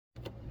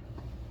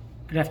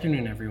Good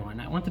afternoon, everyone.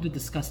 I wanted to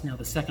discuss now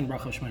the second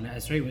bracha of Shloimy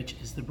Zelcer, which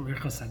is the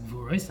bרכת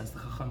גבורות, as the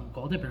Chacham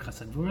called it,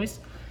 bרכת גבורות.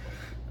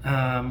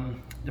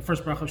 The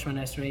first bracha of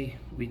Shloimy Zelcer,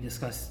 we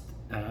discussed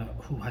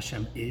who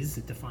Hashem is.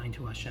 It defined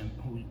who Hashem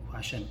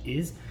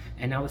is.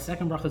 And now the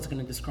second bracha is going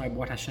to describe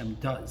what Hashem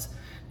does.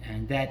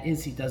 And that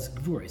is, he does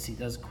gvuros, he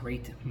does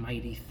great,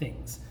 mighty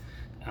things.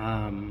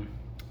 As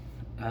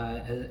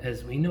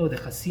we know, the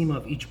chasima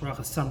of each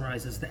bracha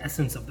summarizes the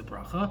essence of the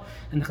bracha,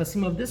 and the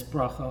chasima of this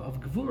bracha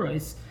of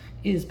gvuros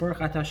is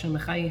bרכת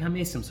מחיה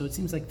המתים. So it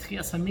seems like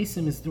tchias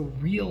hamesim is the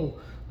real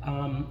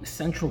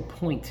central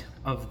point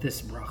of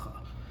this bracha.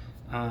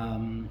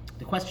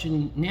 The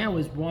question now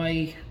is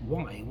why?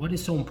 What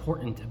is so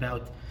important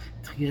about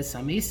tchias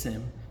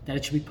hamesim that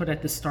it should be put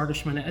at the start of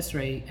Shloimy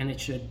Zelcer and it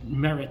should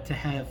merit to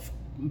have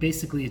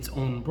basically its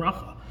own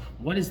bracha?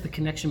 What is the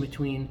connection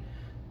between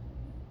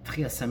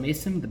tchias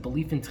hamesim, the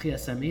belief in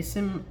tchias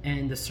hamesim,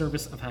 and the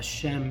service of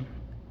Hashem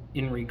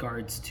in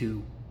regards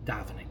to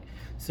davening?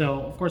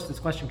 So, of course, this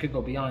question could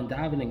go beyond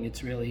davening.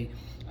 It's really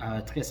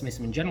tchias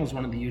hamesim in general is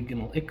one of the Yud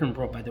Gimel Ikrim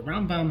brought by the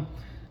Rambam.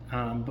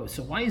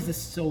 So why is this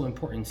so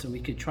important? So we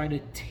could try to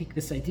take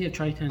this idea,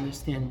 try to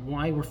understand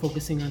why we're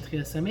focusing on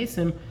tchias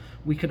hamesim.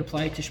 We could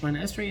apply it to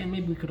Shloimy Zelcer, and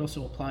maybe we could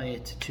also apply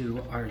it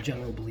to our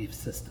general belief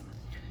system.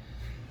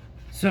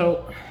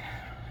 So,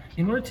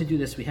 in order to do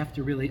this, we have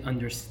to really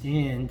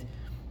understand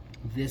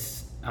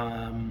this,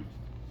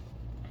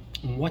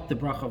 what the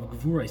bracha of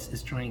gvuros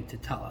is trying to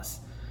tell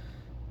us.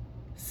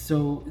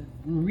 So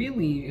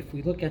really, if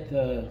we look at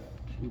the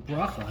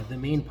bracha, the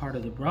main part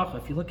of the bracha,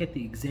 if you look at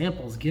the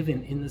examples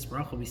given in this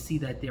bracha, we see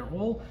that they're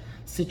all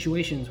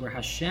situations where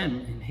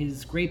Hashem, in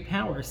His great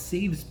power,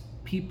 saves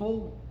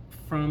people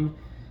from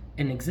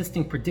an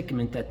existing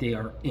predicament that they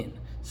are in.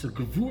 So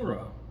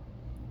gevura,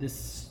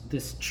 this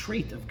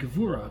trait of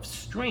gevura, of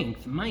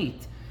strength,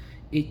 might,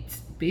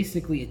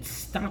 it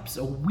stops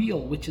a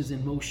wheel which is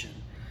in motion,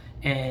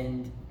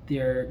 and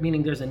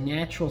meaning there's a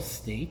natural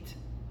state,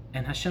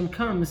 and Hashem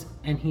comes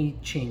and He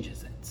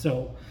changes it.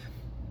 So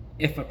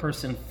if a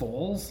person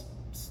falls,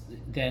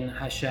 then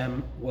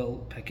Hashem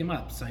will pick him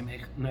up.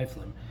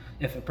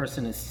 If a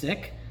person is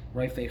sick,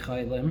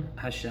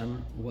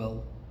 Hashem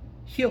will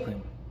heal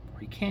him, or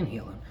He can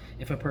heal him.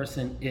 If a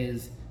person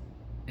is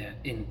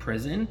in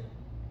prison,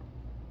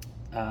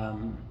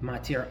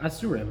 matir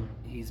asurim,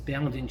 he's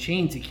bound in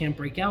chains, he can't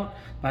break out,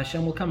 but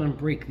Hashem will come and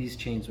break these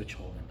chains which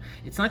hold him.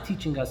 It's not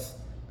teaching us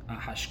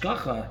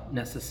hashgacha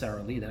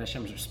necessarily, that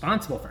Hashem is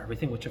responsible for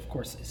everything, which of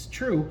course is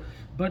true,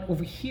 but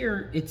over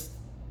here it's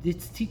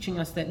teaching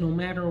us that no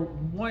matter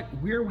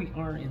where we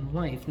are in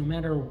life, no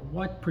matter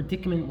what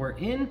predicament we're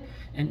in,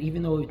 and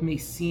even though it may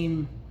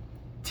seem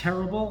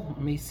terrible,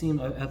 it may seem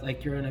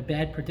like you're in a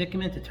bad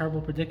predicament, a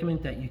terrible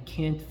predicament that you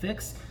can't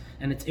fix,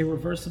 and it's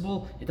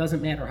irreversible, it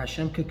doesn't matter.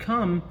 Hashem could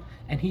come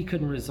and He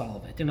could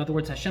resolve it. In other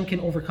words, Hashem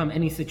can overcome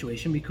any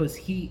situation because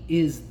He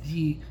is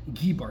the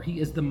Gibor, He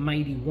is the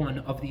mighty one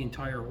of the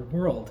entire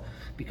world,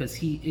 because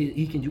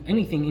He can do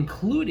anything,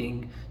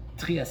 including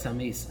tchias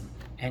hamesim,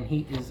 and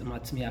He is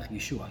matzmiach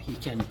Yeshua.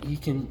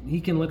 He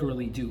can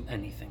literally do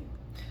anything.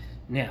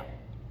 Now,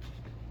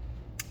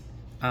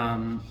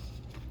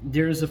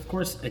 there's of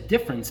course a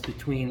difference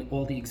between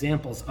all the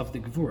examples of the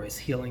gvuros,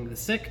 healing the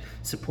sick,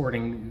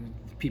 supporting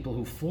people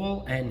who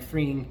fall, and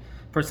freeing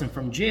a person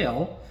from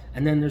jail.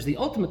 And then there's the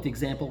ultimate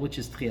example, which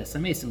is tchias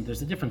hamesim.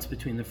 There's a difference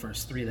between the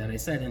first three that I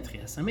said and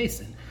tchias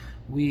hamesim.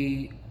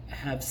 We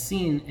have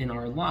seen in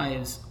our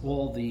lives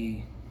all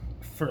the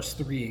first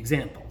three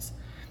examples,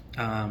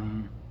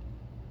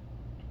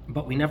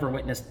 but we never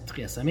witnessed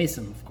tchias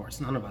hamesim, of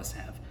course. None of us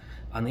have.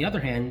 On the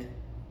other hand,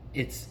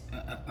 it's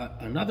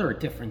another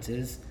difference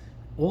is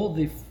all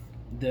the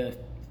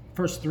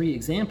first three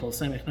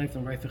examples,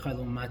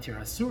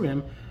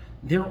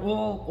 they're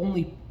all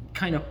only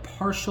kind of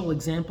partial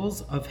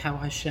examples of how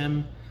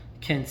Hashem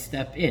can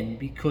step in,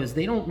 because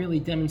they don't really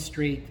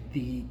demonstrate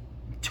the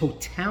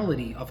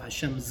totality of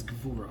Hashem's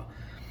gvura.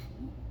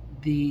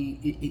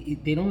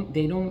 They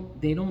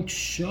don't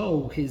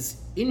show His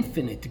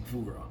infinite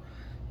gvura,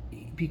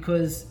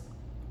 because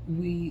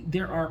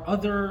there are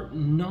other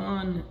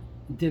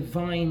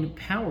non-divine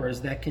powers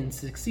that can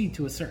succeed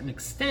to a certain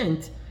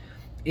extent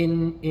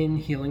in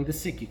healing the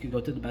sick. You could go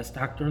to the best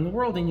doctor in the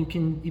world, and you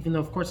can, even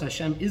though of course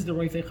Hashem is the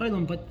Rofei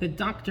Chaylim, but the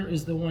doctor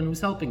is the one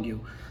who's helping you.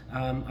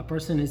 A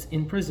person is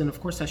in prison, of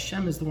course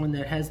Hashem is the one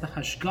that has the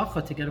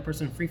hashgacha to get a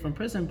person free from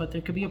prison, but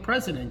there could be a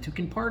president who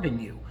can pardon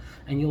you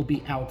and you'll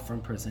be out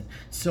from prison.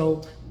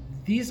 So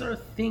these are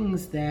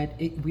things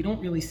that we don't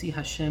really see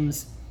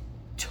Hashem's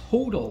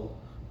total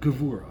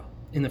gevura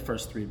in the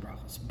first three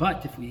brachas.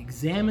 But if we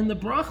examine the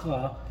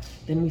bracha,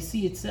 then we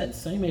see it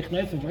says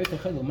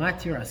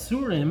matir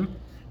asurim,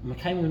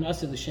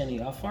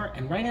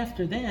 and right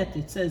after that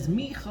it says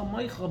Micha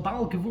Meicha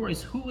Bal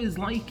Gvuros, who is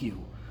like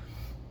you?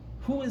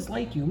 Who is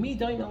like you? Mi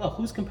Daim Elach,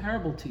 who's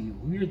comparable to you?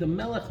 You're the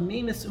Melech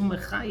Memes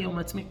Umechaya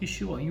Umatzmik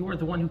Yeshua. You are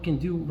the one who can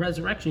do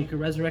resurrection. You can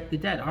resurrect the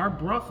dead. Our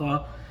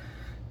bracha,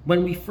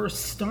 when we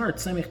first start,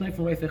 it's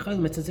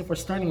as if we're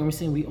starting and we're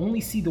saying we only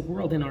see the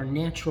world in our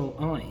natural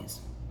eyes.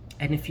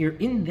 And if you're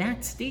in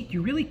that state,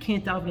 you really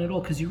can't daven at all,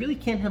 because you really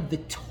can't have the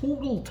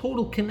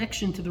total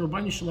connection to the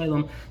Ribbono Shel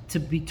Olam to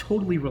be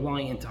totally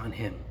reliant on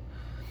him.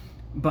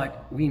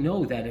 But we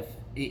know that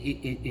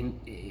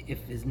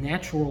if his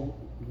natural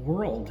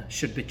world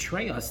should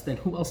betray us, then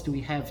who else do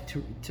we have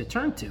to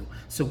turn to?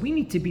 So we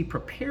need to be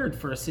prepared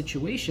for a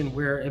situation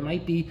where it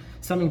might be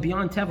something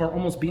beyond teva, or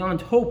almost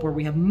beyond hope, where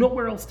we have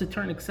nowhere else to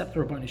turn except the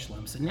Ribbono Shel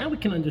Olam. So now we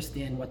can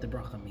understand what the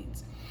bracha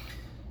means.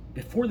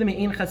 Before the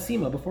Me'in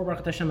Chasima, before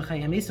Bרכת Hashem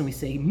Maxia HaMesim, we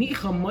say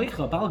Micha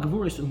Moicha Bal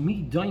Gvuros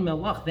Umi Doy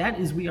Melach. That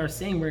is, we are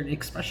saying, we're an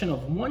expression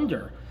of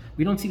wonder.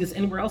 We don't see this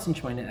anywhere else in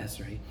Shemona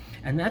Esrei,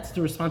 and that's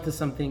the response to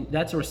something.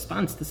 That's a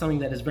response to something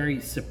that is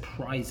very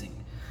surprising.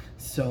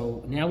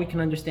 So now we can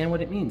understand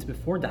what it means.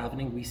 Before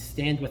davening, we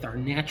stand with our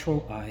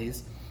natural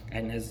eyes,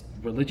 and as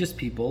religious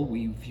people,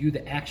 we view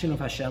the action of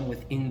Hashem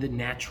within the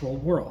natural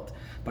world.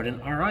 But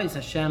in our eyes,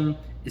 Hashem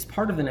is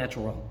part of the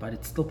natural world, but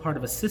it's still part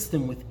of a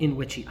system within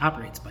which he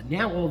operates. But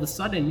now all of a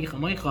sudden, Micha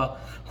Moicha,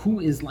 who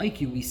is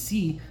like you, we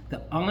see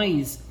the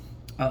eyes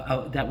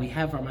that we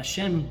have from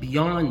Hashem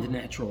beyond the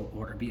natural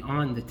order,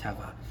 beyond the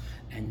teva.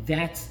 And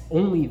that's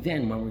only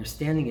then, when we're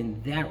standing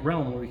in that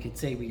realm where we could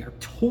say we are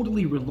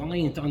totally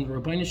reliant on the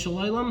Ribbono Shel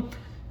Olam,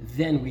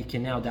 then we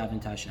can now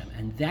daven to Hashem.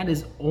 And that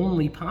is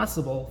only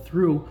possible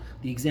through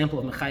the example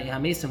of מחיה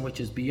HaMesim, which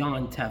is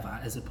beyond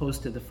teva, as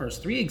opposed to the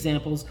first three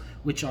examples,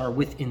 which are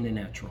within the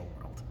natural world.